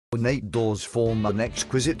Ornate doors form an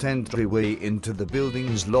exquisite entryway into the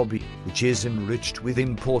building's lobby, which is enriched with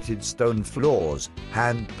imported stone floors,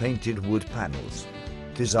 hand-painted wood panels.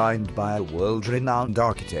 Designed by a world-renowned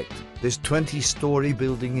architect, this 20-story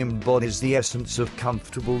building embodies the essence of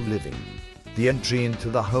comfortable living. The entry into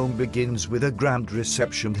the home begins with a grand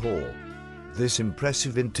reception hall. This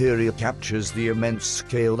impressive interior captures the immense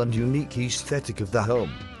scale and unique aesthetic of the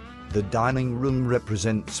home. The dining room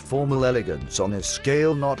represents formal elegance on a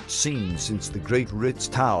scale not seen since the great Ritz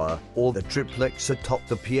Tower or the Triplex atop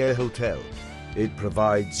the Pierre Hotel. It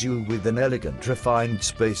provides you with an elegant, refined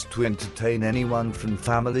space to entertain anyone from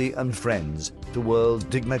family and friends to world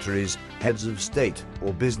dignitaries, heads of state,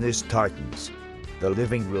 or business titans. The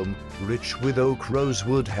living room, rich with oak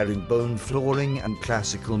rosewood herringbone flooring and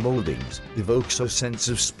classical moldings, evokes a sense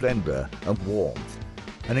of splendor and warmth.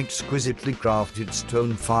 An exquisitely crafted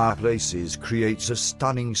stone fireplaces creates a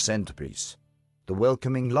stunning centerpiece. The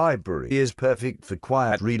welcoming library is perfect for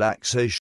quiet relaxation.